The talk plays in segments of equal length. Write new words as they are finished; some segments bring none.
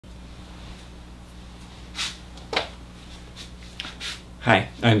Hi,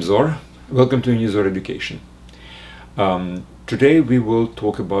 I'm Zor. Welcome to Unizor Education. Today we will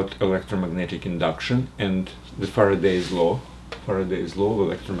talk about electromagnetic induction and the Faraday's law of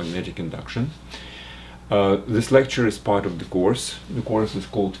electromagnetic induction. This lecture is part of the course. The course is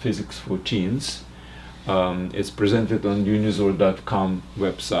called Physics4Teens. It's presented on Unizor.com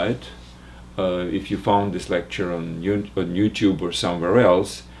website. If you found this lecture on YouTube or somewhere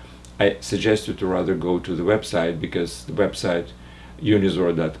else, I suggest you to rather go to the website, because the website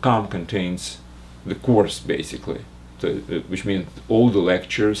Unizor.com contains the course basically, which means all the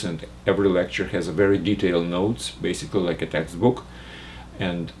lectures, and every lecture has a very detailed notes, basically like a textbook,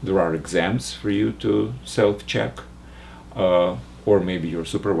 and there are exams for you to self-check, or maybe your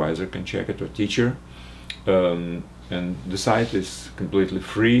supervisor can check it, or teacher. And the site is completely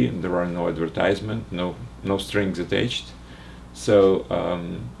free, and there are no advertisement, no strings attached. So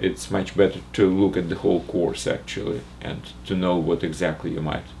it's much better to look at the whole course actually, and to know what exactly you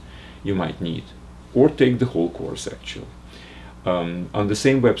might need, or take the whole course actually. On the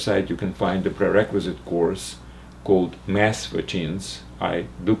same website you can find the prerequisite course called Math4Teens. I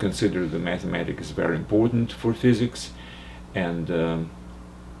do consider the mathematics is very important for physics, and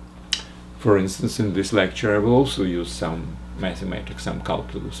for instance in this lecture I will also use some mathematics, some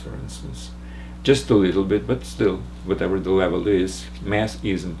calculus for instance. Just a little bit, but still, whatever the level is, math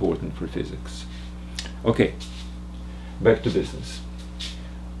is important for physics. Okay, back to business.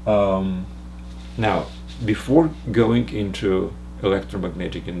 Now, before going into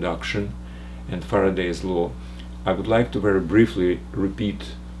electromagnetic induction and Faraday's law, I would like to very briefly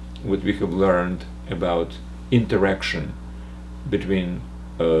repeat what we have learned about interaction between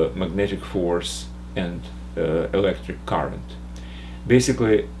magnetic force and electric current.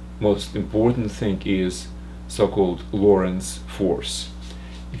 Basically, most important thing is so-called Lorentz force.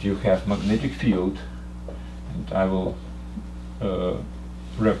 If you have magnetic field, and I will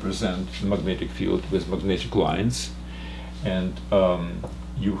represent the magnetic field with magnetic lines, and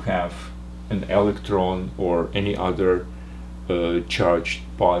you have an electron or any other charged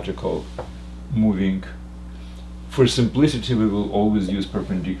particle moving, for simplicity we will always use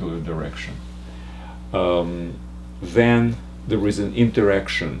perpendicular direction. Then there is an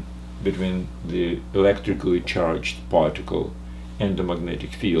interaction between the electrically charged particle and the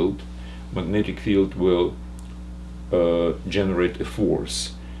magnetic field. Magnetic field will generate a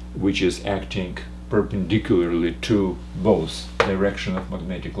force which is acting perpendicularly to both direction of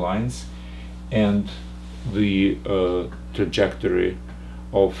magnetic lines and the trajectory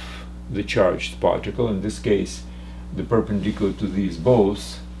of the charged particle. In this case, the perpendicular to these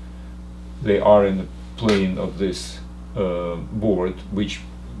both, they are in the plane of this board,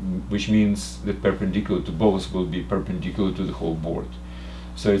 which means that perpendicular to both will be perpendicular to the whole board.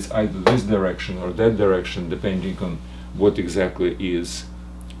 So it's either this direction or that direction, depending on what exactly is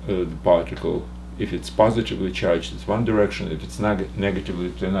the particle. If it's positively charged, it's one direction; if it's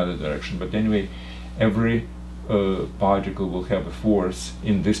negatively, to another direction. But anyway, every particle will have a force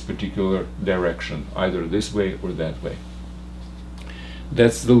in this particular direction, either this way or that way.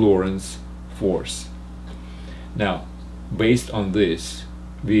 That's the Lorentz force. Now, based on this,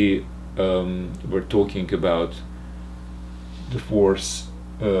 we were talking about the force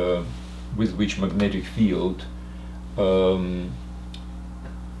with which magnetic field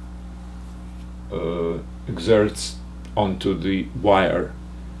exerts onto the wire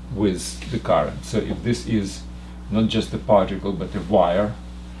with the current. So if this is not just a particle but a wire,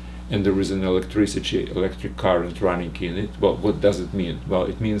 and there is an electric current running in it, well, what does it mean? Well,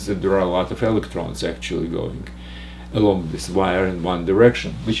 it means that there are a lot of electrons actually going along this wire in one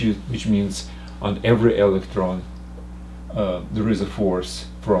direction, which means on every electron there is a force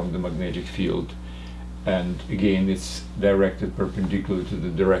from the magnetic field, and again it's directed perpendicular to the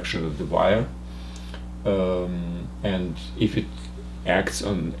direction of the wire, and if it acts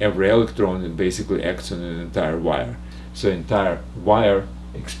on every electron, it basically acts on an entire wire. So entire wire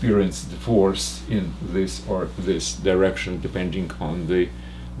experiences the force in this or this direction depending on the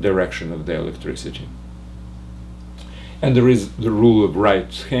direction of the electricity. And there is the rule of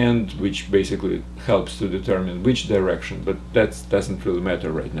right hand, which basically helps to determine which direction, but that doesn't really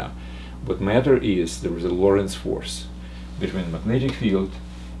matter right now. What matters is there is a Lorentz force between magnetic field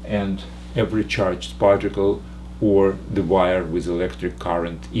and every charged particle or the wire with electric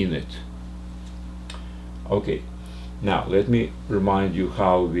current in it. Okay, now let me remind you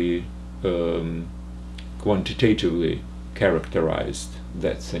how we quantitatively characterized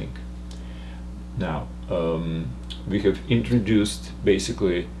that thing. Now, we have introduced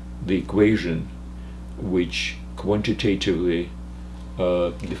basically the equation which quantitatively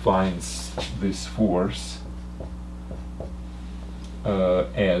defines this force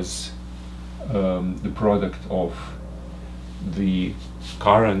as the product of the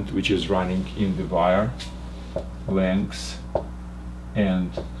current which is running in the wire, length,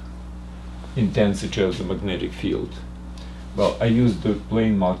 and intensity of the magnetic field. Well, I use the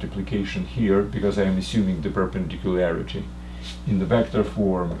plain multiplication here because I am assuming the perpendicularity. In the vector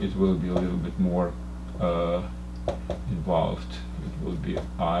form it will be a little bit more involved. It will be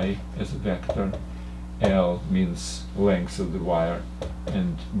I as a vector, L means length of the wire,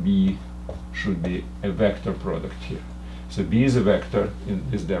 and B should be a vector product here. So B is a vector in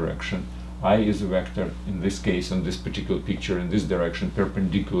this direction, I is a vector in this case, on this particular picture, in this direction,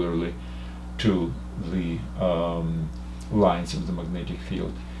 perpendicularly to the lines of the magnetic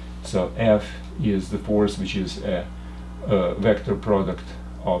field. So F is the force, which is a vector product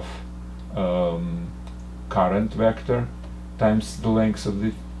of current vector times the length of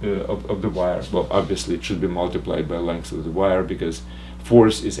the wire. Well, obviously it should be multiplied by length of the wire because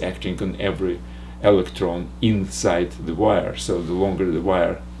force is acting on every electron inside the wire. So the longer the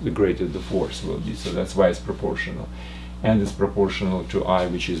wire, the greater the force will be. So that's why it's proportional. And it's proportional to I,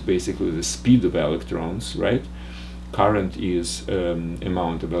 which is basically the speed of electrons, right? Current is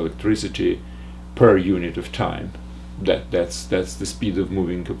amount of electricity per unit of time. That's the speed of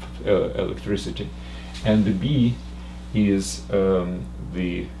moving of electricity. And the B is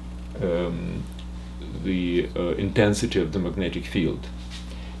the intensity of the magnetic field.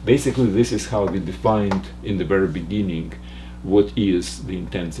 Basically, this is how we defined in the very beginning what is the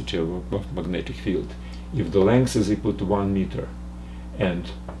intensity of magnetic field. If the length is equal to 1 meter and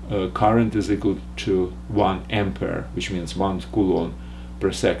current is equal to 1 ampere, which means 1 coulomb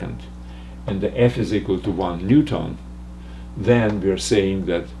per second, and the F is equal to 1 Newton, then we are saying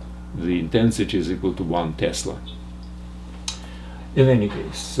that the intensity is equal to 1 Tesla. In any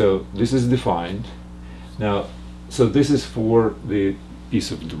case, so this is defined. Now, so this is for the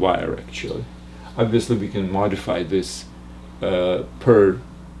piece of the wire actually. Obviously we can modify this per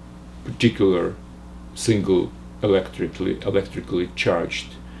particular single electrically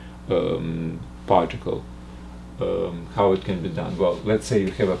charged particle. How it can be done? Well, let's say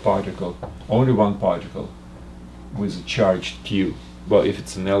you have a particle, only one particle with a charged Q. Well, if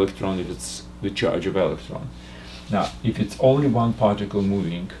it's an electron, if it's the charge of electron. Now, if it's only one particle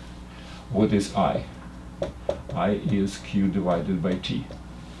moving, what is I? I is Q divided by T.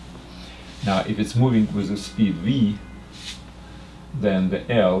 Now, if it's moving with the speed V, then the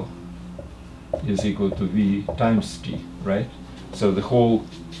L is equal to V times T, right? So the whole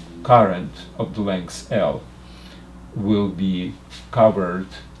current of the length L will be covered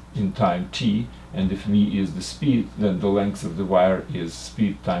in time T, and if V is the speed, then the length of the wire is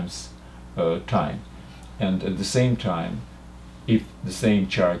speed times time. And at the same time, if the same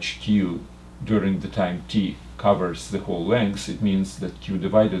charge Q during the time T covers the whole length, it means that Q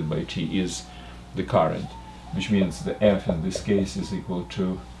divided by T is the current, which means the F in this case is equal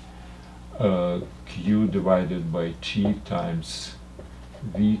to Q divided by T times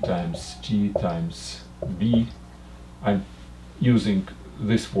V times T times B. I'm using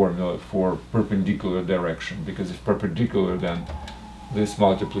this formula for perpendicular direction, because if perpendicular, then this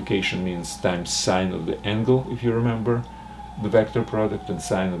multiplication means times sine of the angle, if you remember the vector product, and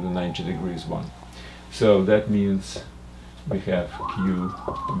sine of the 90 degrees one. So that means we have Q,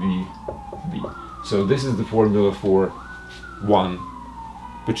 V, B. So this is the formula for one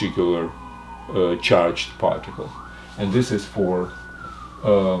particular charged particle. And this is for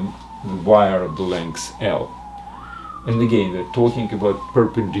the wire of the length L. And again, we're talking about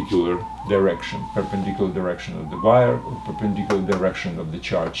perpendicular direction of the wire, or perpendicular direction of the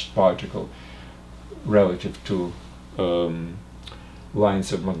charged particle relative to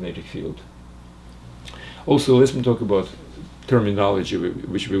lines of magnetic field. Also, let's talk about terminology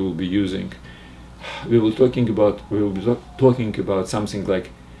which we will be using. We will be talking about something like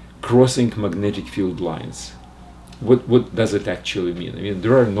crossing magnetic field lines. What does it actually mean? I mean,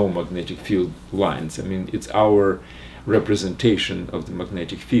 there are no magnetic field lines. I mean, it's our representation of the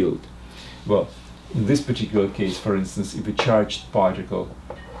magnetic field. Well, in this particular case, for instance, if a charged particle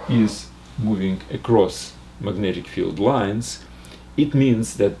is moving across magnetic field lines, it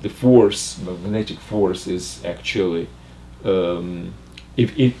means that the force, magnetic force, is actually,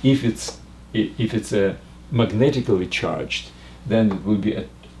 if it's a magnetically charged, then it will be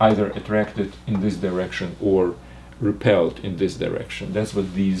either attracted in this direction or repelled in this direction. That's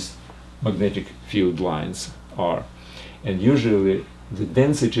what these magnetic field lines are. And usually the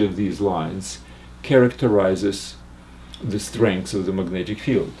density of these lines characterizes the strength of the magnetic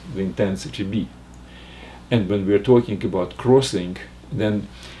field, the intensity B. And when we're talking about crossing, then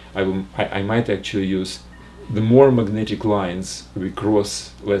I might actually use the more magnetic lines we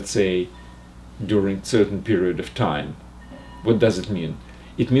cross, let's say, during certain period of time, what does it mean?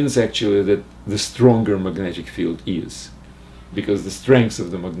 It means actually that the stronger magnetic field is, because the strength of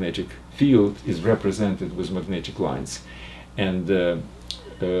the magnetic field is represented with magnetic lines, and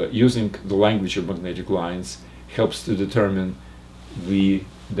using the language of magnetic lines helps to determine the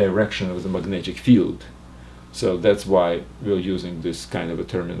direction of the magnetic field. So that's why we're using this kind of a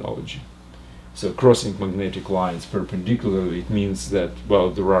terminology. So crossing magnetic lines perpendicularly, it means that, well,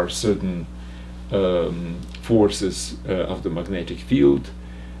 there are certain forces of the magnetic field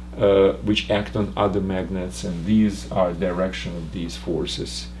which act on other magnets, and these are direction of these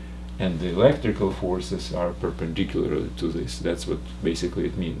forces, and the electrical forces are perpendicular to this. That's what basically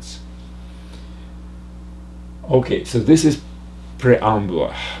it means. Okay, so this is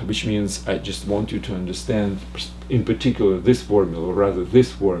preamble, which means I just want you to understand in particular this formula, or rather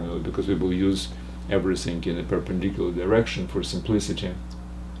this formula, because we will use everything in a perpendicular direction for simplicity,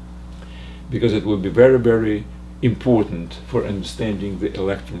 because it will be very, very important for understanding the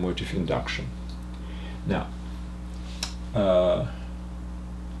electromotive induction. Now,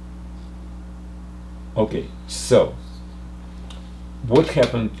 okay, so what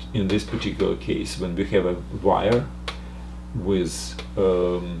happened in this particular case when we have a wire with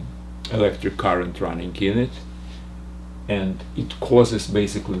electric current running in it, and it causes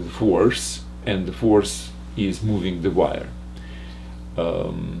basically the force, and the force is moving the wire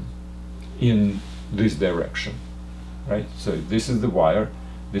in this direction, right? So this is the wire,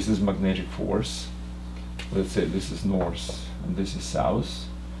 this is magnetic force, let's say this is north and this is south,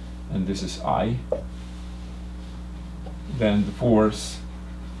 and this is I, then the force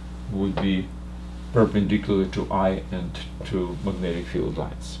would be perpendicular to I and to magnetic field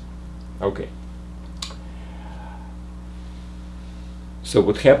lines. Okay. So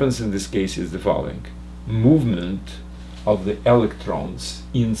what happens in this case is the following. Movement of the electrons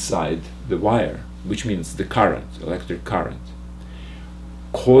inside the wire, which means the current, electric current,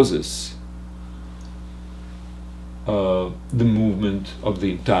 causes the movement of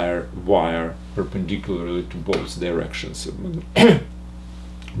the entire wire perpendicularly to both directions of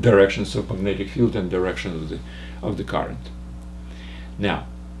directions of magnetic field and direction of the current. Now,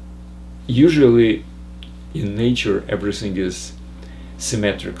 usually in nature everything is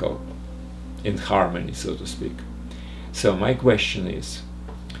symmetrical, in harmony, so to speak. So my question is,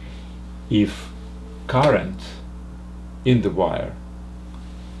 if current in the wire,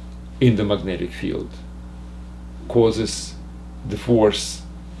 in the magnetic field, causes the force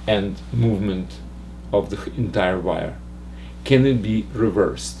and movement of the entire wire, can it be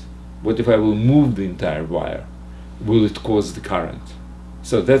reversed? What if I will move the entire wire? Will it cause the current?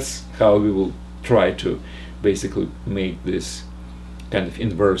 So that's how we will try to basically make this kind of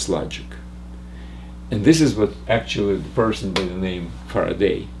inverse logic. And this is what actually the person by the name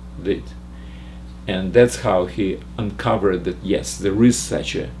Faraday did. And that's how he uncovered that, yes, there is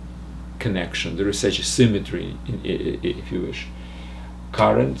such a connection, there is such a symmetry, if you wish.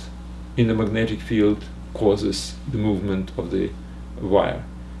 Current in the magnetic field causes the movement of the wire.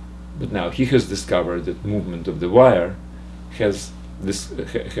 But now he has discovered that movement of the wire has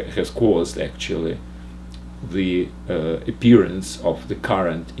caused actually the appearance of the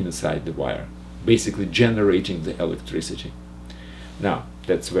current inside the wire, basically generating the electricity. Now,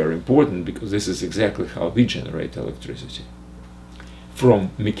 that's very important, because this is exactly how we generate electricity.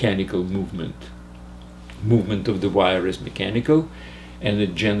 From mechanical movement. Movement of the wire is mechanical, and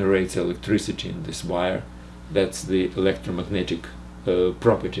it generates electricity in this wire. That's the electromagnetic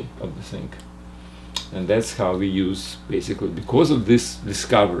property of the thing. And that's how we use, basically, because of this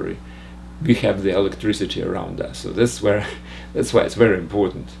discovery, we have the electricity around us. So that's why it's very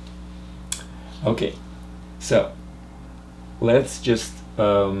important. Okay, so let's just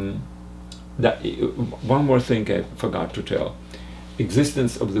one more thing I forgot to tell.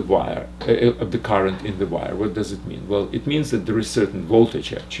 Existence of the wire, of the current in the wire, what does it mean? Well, it means that there is certain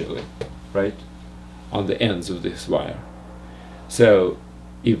voltage actually, right, on the ends of this wire. So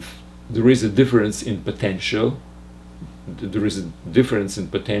if there is a difference in potential,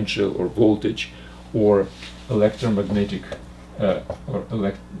 or voltage or electromagnetic or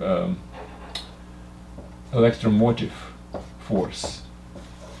electromotive force,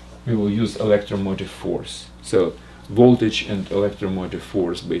 we will use electromotive force. So voltage and electromotive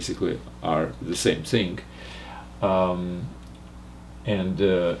force basically are the same thing.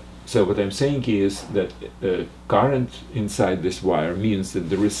 So what I'm saying is that current inside this wire means that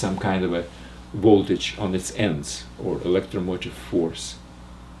there is some kind of a voltage on its ends, or electromotive force.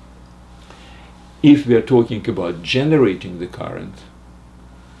 If we are talking about generating the current,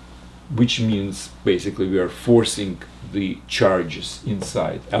 which means basically we are forcing the charges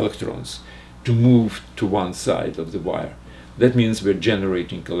inside, electrons, to move to one side of the wire. That means we're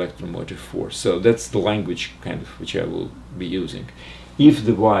generating electromotive force. So that's the language kind of which I will be using. If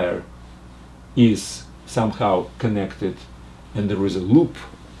the wire is somehow connected and there is a loop,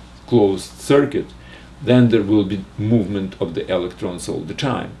 closed circuit, then there will be movement of the electrons all the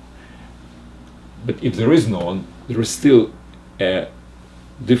time. But if there is none, there is still a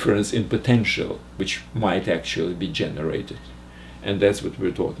difference in potential which might actually be generated. And that's what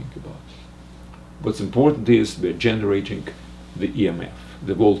we're talking about. What's important is we're generating the EMF,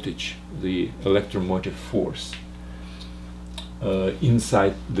 the voltage, the electromotive force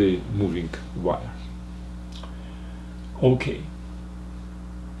inside the moving wire. Okay.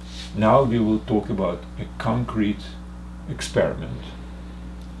 Now we will talk about a concrete experiment.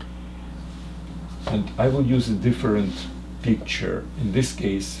 And I will use a different picture. In this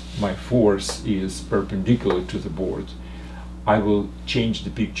case, my force is perpendicular to the board. I will change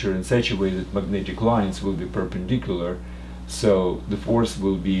the picture in such a way that magnetic lines will be perpendicular, so the force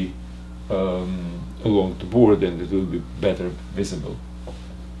will be along the board and it will be better visible.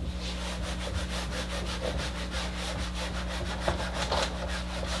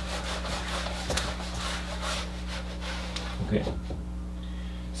 Okay.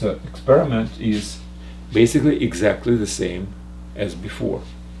 So experiment is basically exactly the same as before.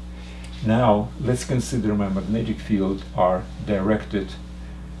 Now let's consider my magnetic field are directed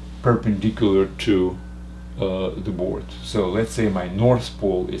perpendicular to the board. So let's say my north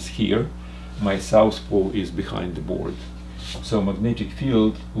pole is here, my south pole is behind the board. So magnetic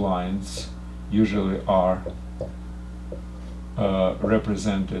field lines usually are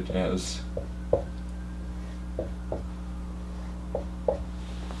represented as,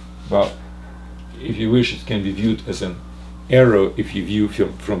 well, if you wish, it can be viewed as an arrow if you view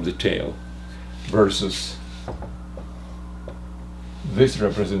from the tail, versus this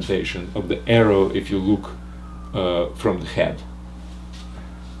representation of the arrow if you look from the head.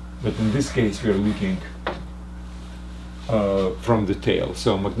 But in this case we are looking from the tail.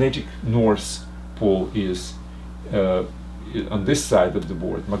 So magnetic north pole is on this side of the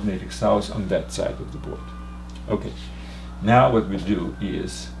board, magnetic south on that side of the board. Okay, now what we do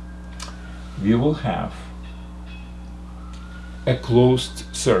is we will have a closed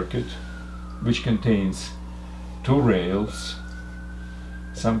circuit which contains two rails,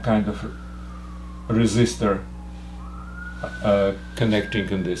 some kind of resistor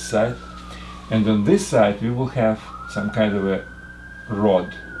connecting on this side, and on this side we will have some kind of a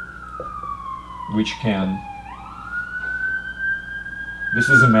rod which can, this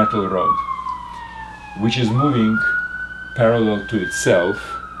is a metal rod which is moving parallel to itself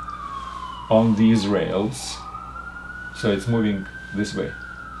on these rails. So it's moving this way,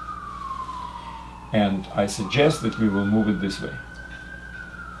 and I suggest that we will move it this way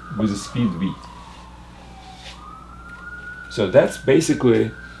with a speed v. So that's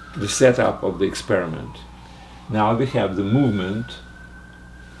basically the setup of the experiment. Now we have the movement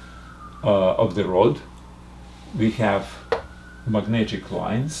of the rod, we have magnetic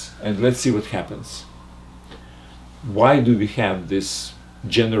lines, and let's see what happens. Why do we have this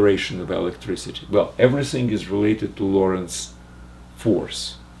generation of electricity? Well, everything is related to Lorentz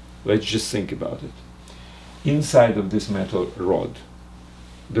force. Let's just think about it. Inside of this metal rod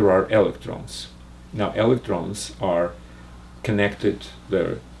there are electrons. Now electrons are connected,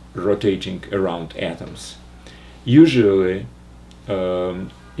 they're rotating around atoms. Usually in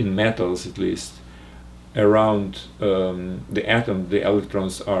metals at least, around the atom the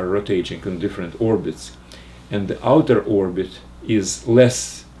electrons are rotating on different orbits, and the outer orbit is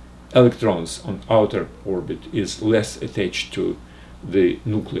less, electrons on outer orbit is less attached to the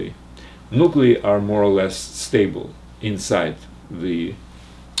nuclei. Nuclei are more or less stable inside the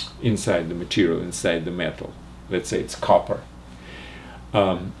material, inside the metal. Let's say it's copper.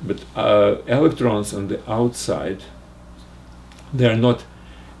 But electrons on the outside, they are not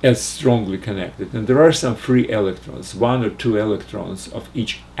as strongly connected, and there are some free electrons. 1 or 2 electrons of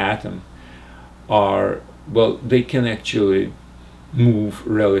each atom are, well, they can actually move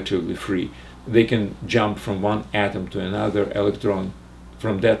relatively free. They can jump from one atom to another. Electron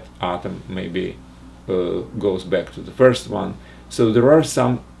from that atom maybe goes back to the first one. So there are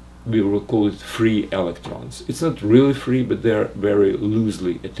some, we will call it free electrons. It's not really free, but they're very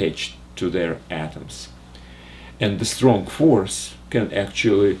loosely attached to their atoms. And the strong force can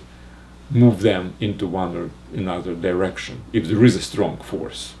actually move them into one or another direction, if there is a strong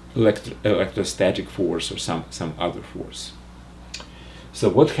force, electrostatic force or some other force. So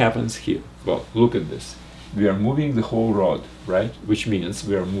what happens here? Well, look at this. we are moving the whole rod, right? Which means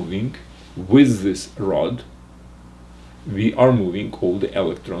we are moving with this rod, we are moving all the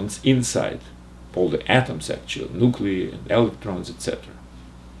electrons inside, all the atoms actually, nuclei and electrons, etc.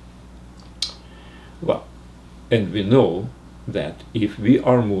 Well, and we know that if we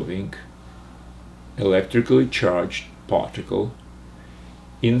are moving electrically charged particle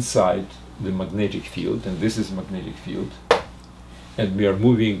inside the magnetic field, and this is magnetic field, and we are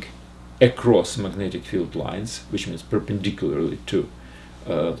moving across magnetic field lines, which means perpendicularly to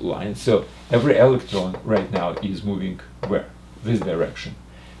lines. So every electron right now is moving where? This direction.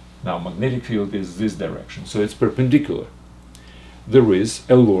 Now magnetic field is this direction, so it's perpendicular. There is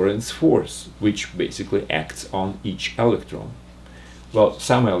a Lorentz force which basically acts on each electron. Well,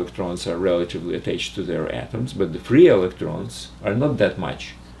 some electrons are relatively attached to their atoms, but the free electrons are not that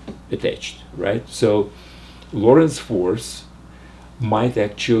much attached, right? So Lorentz force might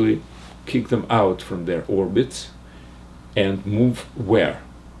actually kick them out from their orbits and move where?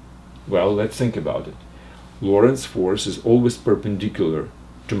 Well, let's think about it. Lorentz force is always perpendicular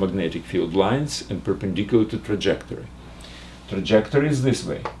to magnetic field lines and perpendicular to trajectory. Trajectory is this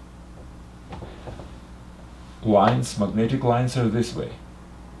way. Lines, magnetic lines are this way.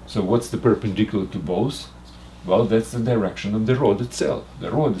 So what's the perpendicular to both? Well, that's the direction of the rod itself.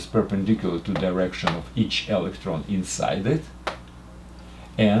 The rod is perpendicular to the direction of each electron inside it,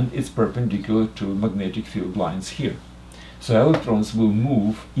 and it's perpendicular to magnetic field lines here. So electrons will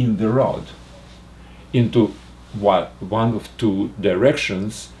move in the rod into one of two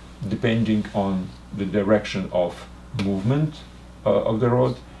directions, depending on the direction of movement of the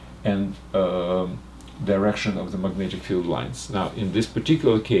rod and direction of the magnetic field lines. Now, in this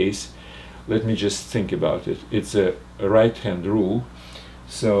particular case, let me just think about it. It's a right-hand rule,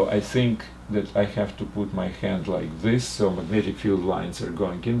 so I think that I have to put my hand like this, so magnetic field lines are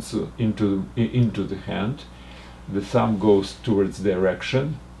going into the hand. The thumb goes towards the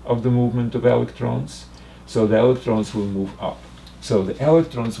direction of the movement of electrons, so the electrons will move up. So the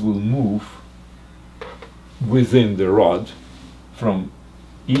electrons will move within the rod from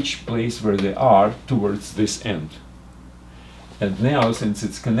each place where they are towards this end. And now, since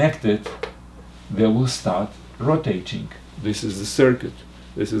it's connected, they will start rotating. This is the circuit.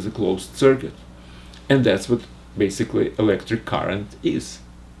 This is a closed circuit. And that's what basically electric current is.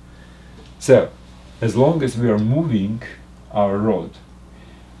 So, as long as we are moving our rod,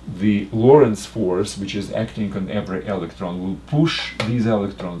 the Lorentz force, which is acting on every electron, will push these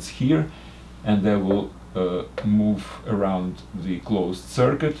electrons here, and they will move around the closed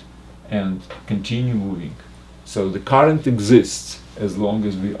circuit and continue moving. So the current exists as long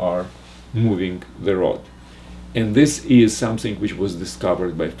as we are moving the rod. And this is something which was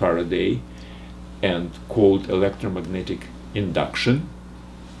discovered by Faraday and called electromagnetic induction.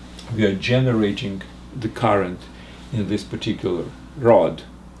 We are generating the current in this particular rod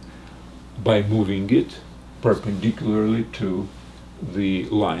by moving it perpendicularly to the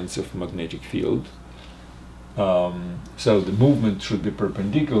lines of magnetic field. So the movement should be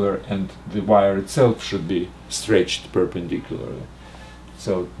perpendicular and the wire itself should be stretched perpendicularly.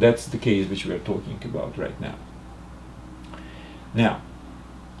 So that's the case which we are talking about right now. Now,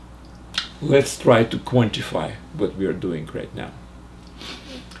 let's try to quantify what we are doing right now.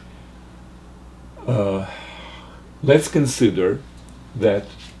 Let's consider that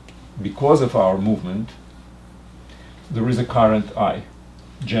because of our movement, there is a current I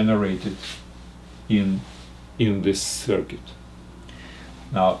generated in this circuit.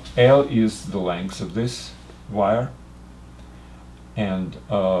 Now, L is the length of this wire, and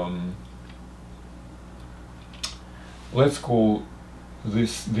let's call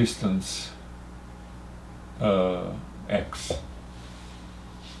this distance x,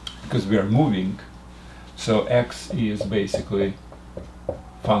 because we are moving, so x is basically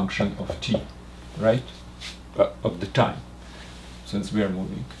function of t, right? Of the time, since we are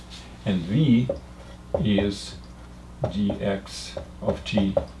moving. And v is dx of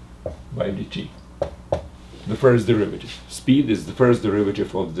t by dt. The first derivative. Speed is the first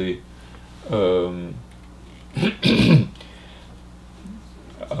derivative of the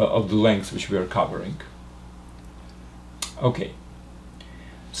of the length which we are covering. Okay,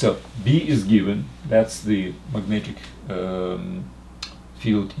 so B is given, that's the magnetic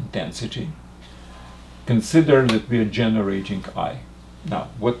field intensity. Consider that we are generating I. Now,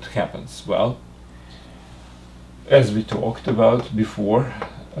 what happens? Well, as we talked about before,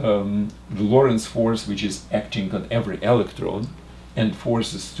 the Lorentz force, which is acting on every electron and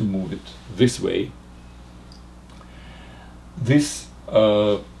forces to move it this way, this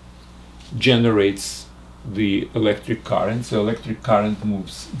generates the electric current, so electric current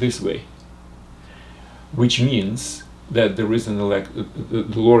moves this way. which means that there is the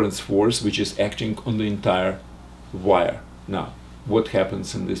Lorentz force which is acting on the entire wire. Now, what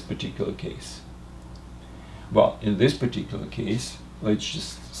happens in this particular case? Well, in this particular case, let's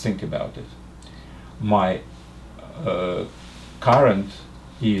just think about it. My current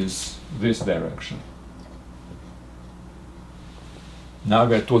is this direction. Now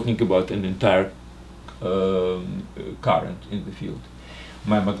we're talking about an entire current in the field.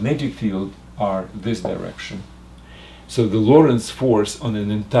 My magnetic field are this direction. So the Lorentz force on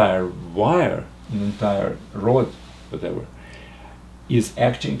an entire wire, an entire rod, whatever, is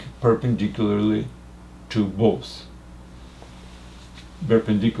acting perpendicularly to both.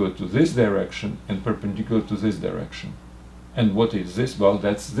 Perpendicular to this direction and perpendicular to this direction. And what is this? Well,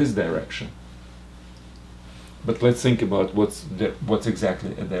 that's this direction. But let's think about what's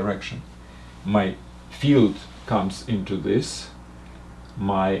exactly a direction. My field comes into this.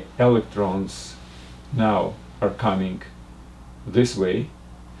 My electrons now are coming this way,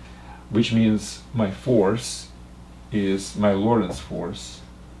 which means my force is, my Lorentz force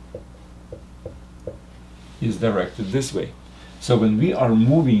is directed this way. So when we are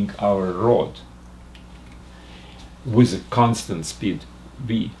moving our rod with a constant speed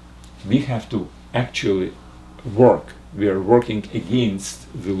v, we have to actually work. We are working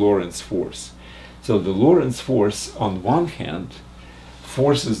against the Lorentz force. So the Lorentz force on one hand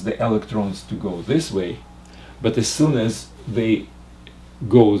forces the electrons to go this way, but as soon as they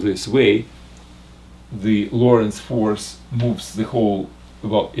go this way, the Lorentz force moves the whole,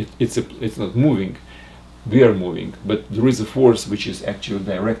 well, it's not moving, we are moving, but there is a force which is actually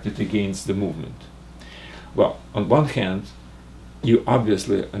directed against the movement. Well, on one hand, you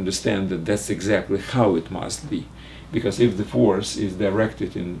obviously understand that that's exactly how it must be, because if the force is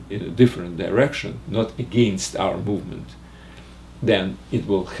directed in a different direction, not against our movement, then it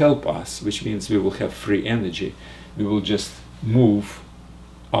will help us, which means we will have free energy. We will just move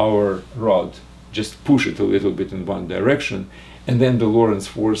our rod, just push it a little bit in one direction, and then the Lorentz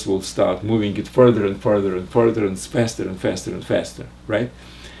force will start moving it further and further and further and faster and faster and faster, right?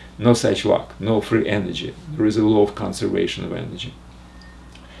 No such luck, no free energy. There is a law of conservation of energy.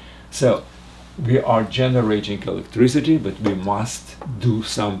 So we are generating electricity, but we must do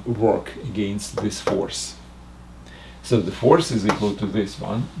some work against this force. So the force is equal to this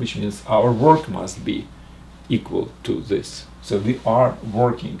one, which means our work must be equal to this. So we are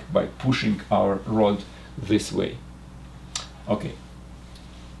working by pushing our rod this way. Okay.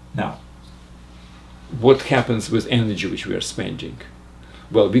 Now, what happens with energy which we are spending?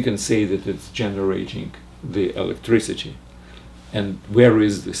 Well, we can say that it's generating the electricity. And where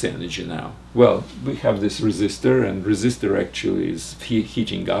is this energy now? Well, we have this resistor, and resistor actually is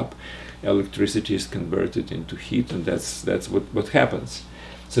heating up. Electricity is converted into heat, and that's what happens.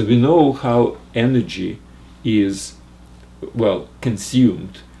 So we know how energy is, well,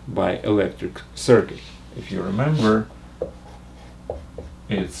 consumed by electric circuit. If you remember,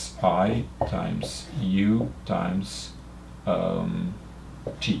 it's I times U times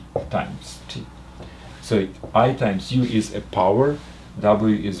T times T. So I times U is a power,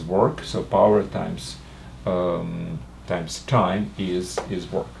 W is work, so power times time is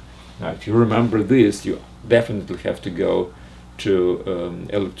work. Now, if you remember this, you definitely have to go to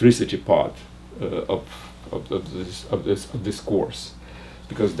electricity part of this course,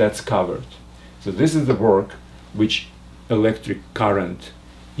 because that's covered. So this is the work which electric current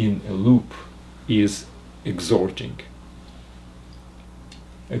in a loop is exerting.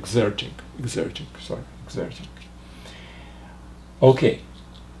 Okay,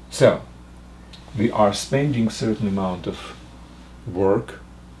 so we are spending certain amount of work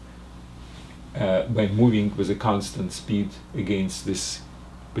by moving with a constant speed against this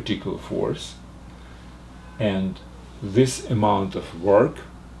particular force, and this amount of work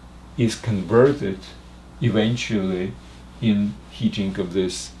is converted eventually in heating of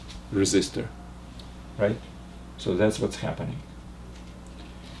this resistor, right? So that's what's happening.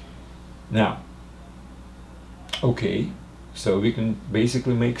 Now, okay, so we can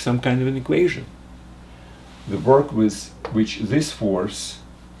basically make some kind of an equation. The work with which this force,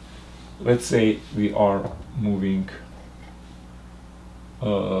 let's say we are moving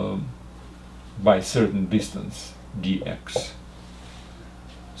by certain distance, dx.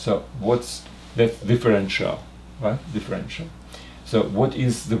 So what's that differential, right? Differential. So what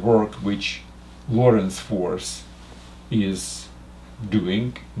is the work which Lorentz force is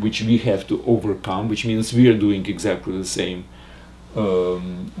doing, which we have to overcome, which means we are doing exactly the same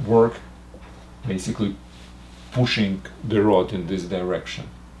work, basically pushing the rod in this direction.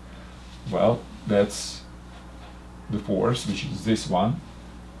 Well, that's the force, which is this one,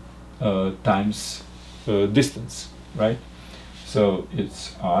 times distance, right? So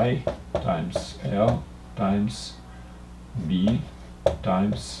it's I times L times B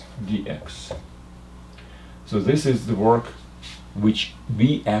times dx. So this is the work which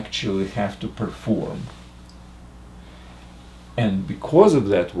we actually have to perform. And because of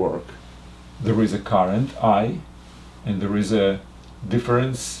that work, there is a current I, and there is a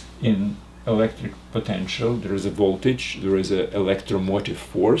difference in electric potential, there is a voltage, there is an electromotive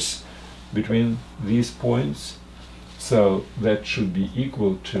force between these points. So that should be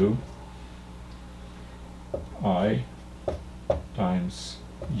equal to I times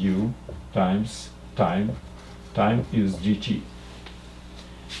U times time. Time is dt.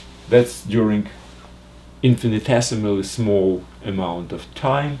 That's during infinitesimally small amount of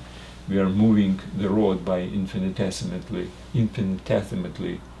time. We are moving the rod by infinitesimally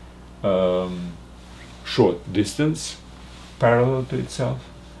short distance parallel to itself.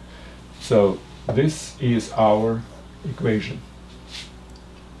 So this is our equation,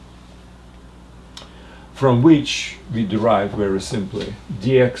 from which we derive very simply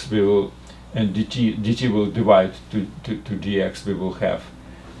dx will and dt will divide to dx. We will have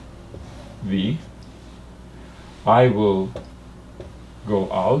v. I will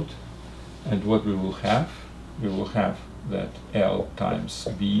go out, and what we will have that L times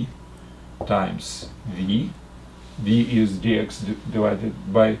V times V. V is dx divided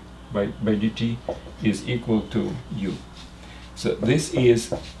by dt is equal to U. So this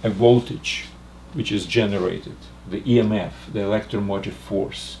is a voltage which is generated, the EMF, the electromotive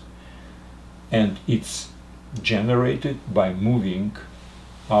force, and it's generated by moving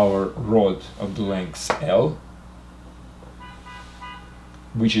our rod of the length L,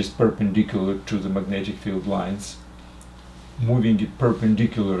 which is perpendicular to the magnetic field lines, moving it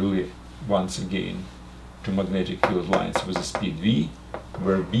perpendicularly once again to magnetic field lines with a speed v,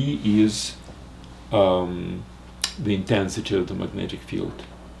 where v is the intensity of the magnetic field.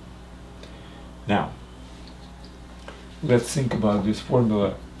 Now, let's think about this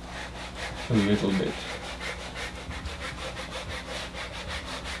formula a little bit.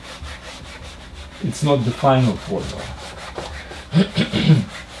 It's not the final formula.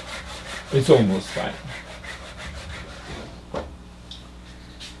 It's almost final.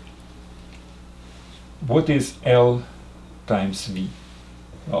 What is L times V?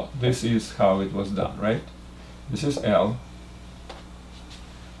 Well, this is how it was done, right? This is L,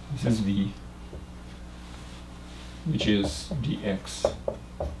 this is V, which is dx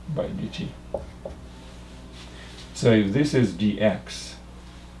by dt. So if this is dx,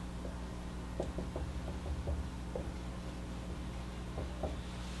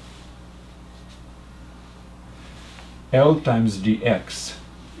 L times dx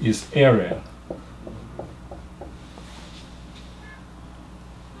is area.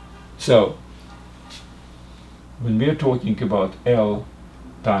 So when we are talking about L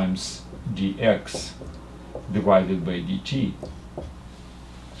times dx divided by dt,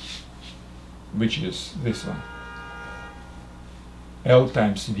 which is this one, L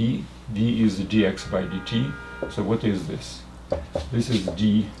times V, V is dx by dt. So what is this? This is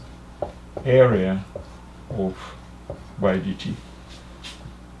d area of by dt.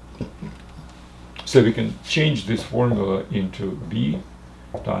 So we can change this formula into B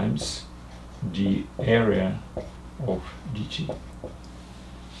times d area of dt.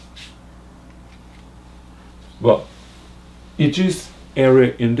 Well, it is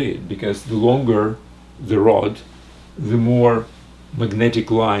area indeed, because the longer the rod, the more magnetic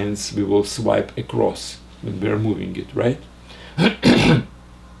lines we will swipe across when we are moving it, right?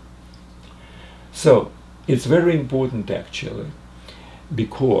 So it's very important actually,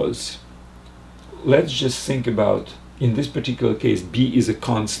 because let's just think about, in this particular case, B is a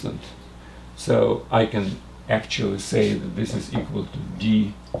constant. So I can actually say that this is equal to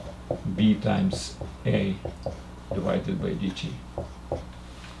dB times A divided by dt,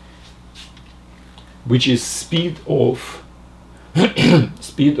 which is speed of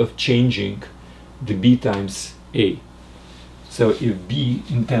speed of changing the B times A. So if B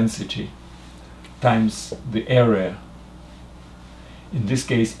intensity times the area, in this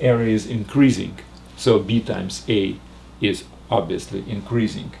case area is increasing, so B times A is obviously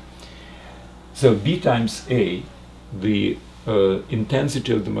increasing. So B times A, the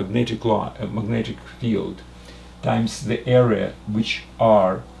intensity of the magnetic field, times the area which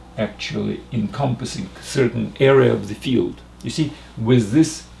are actually encompassing certain area of the field. You see, with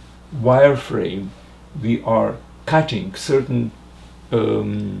this wireframe we are cutting certain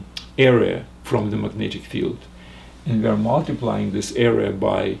area from the magnetic field, and we are multiplying this area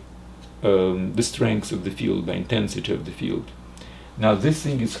by the strength of the field, by intensity of the field. Now this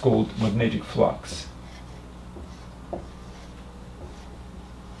thing is called magnetic flux.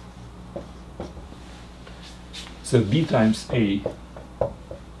 So B times A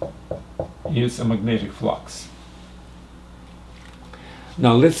is a magnetic flux.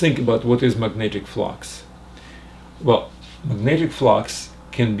 Now let's think about what is magnetic flux. Well, magnetic flux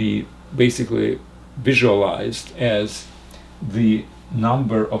can be basically visualized as the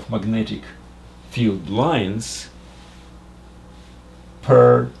number of magnetic field lines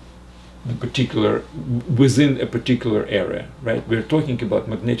per the particular, within a particular area, right? We're talking about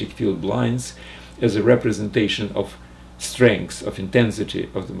magnetic field lines as a representation of strength, of intensity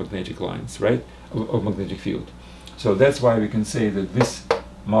of the magnetic lines, right? Of magnetic field. So that's why we can say that this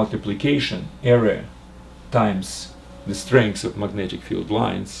multiplication, area times the strength of magnetic field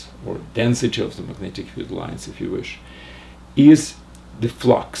lines, or density of the magnetic field lines, if you wish, is the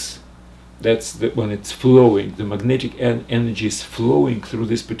flux. That's when it's flowing, the magnetic energy is flowing through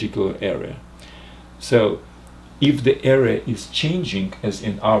this particular area. So if the area is changing, as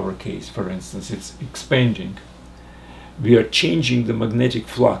in our case, for instance, it's expanding, we are changing the magnetic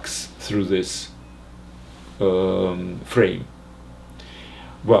flux through this frame.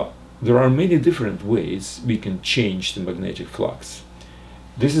 Well, there are many different ways we can change the magnetic flux.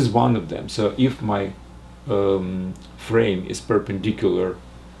 This is one of them. So if my frame is perpendicular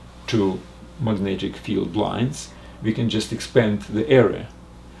to magnetic field lines, we can just expand the area.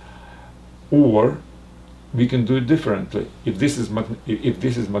 Or we can do it differently. If this is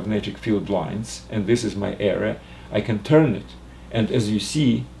magnetic field lines and this is my area, I can turn it. And as you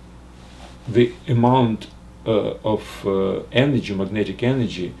see, the amount of energy, magnetic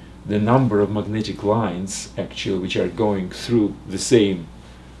energy, the number of magnetic lines actually which are going through the same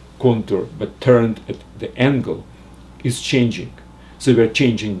contour but turned at the angle is changing. So we are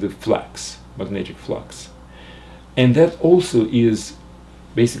changing the flux, magnetic flux. And that also is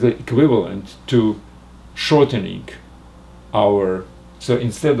basically equivalent to shortening our, so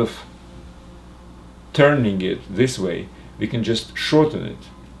instead of turning it this way, we can just shorten it.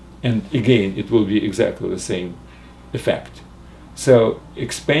 And again, it will be exactly the same effect. So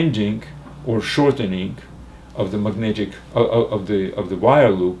expanding or shortening of the magnetic, of the wire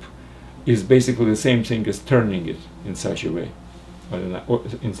loop is basically the same thing as turning it in such a way, or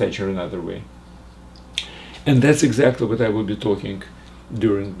in such or another way. And that's exactly what I will be talking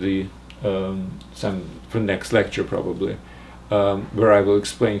during the for next lecture probably, where I will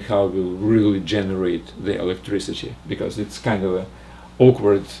explain how we'll really generate the electricity, because it's kind of an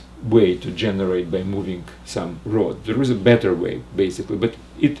awkward way to generate by moving some rod. There is a better way basically, but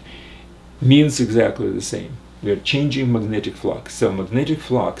it means exactly the same. We are changing magnetic flux. So magnetic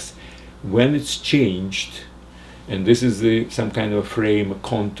flux, when it's changed, and this is some kind of a frame, a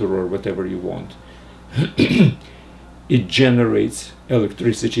contour, or whatever you want, it generates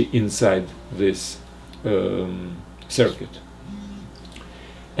electricity inside this circuit.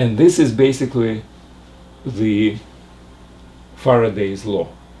 And this is basically the Faraday's law,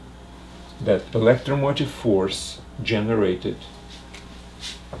 that electromotive force generated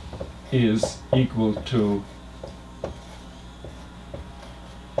is equal to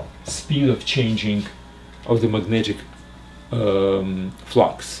speed of changing of the magnetic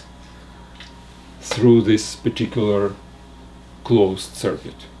flux through this particular closed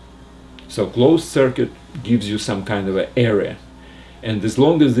circuit. So closed circuit gives you some kind of an area, and as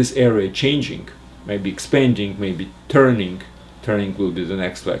long as this area changing, maybe expanding, maybe turning will be the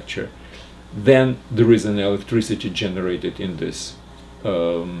next lecture, then there is an electricity generated in this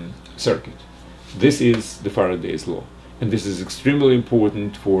circuit. This is the Faraday's law, and this is extremely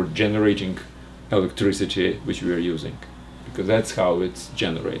important for generating electricity which we are using, because that's how it's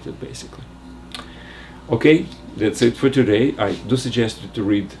generated basically. Okay, that's it for today. I do suggest you to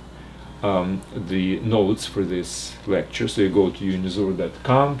read the notes for this lecture. So you go to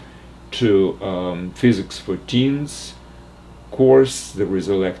unizor.com to Physics4Teens course. There is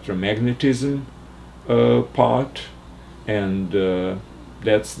electromagnetism part, and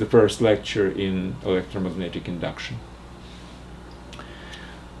that's the first lecture in electromagnetic induction.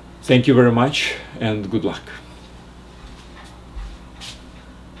 Thank you very much, and good luck.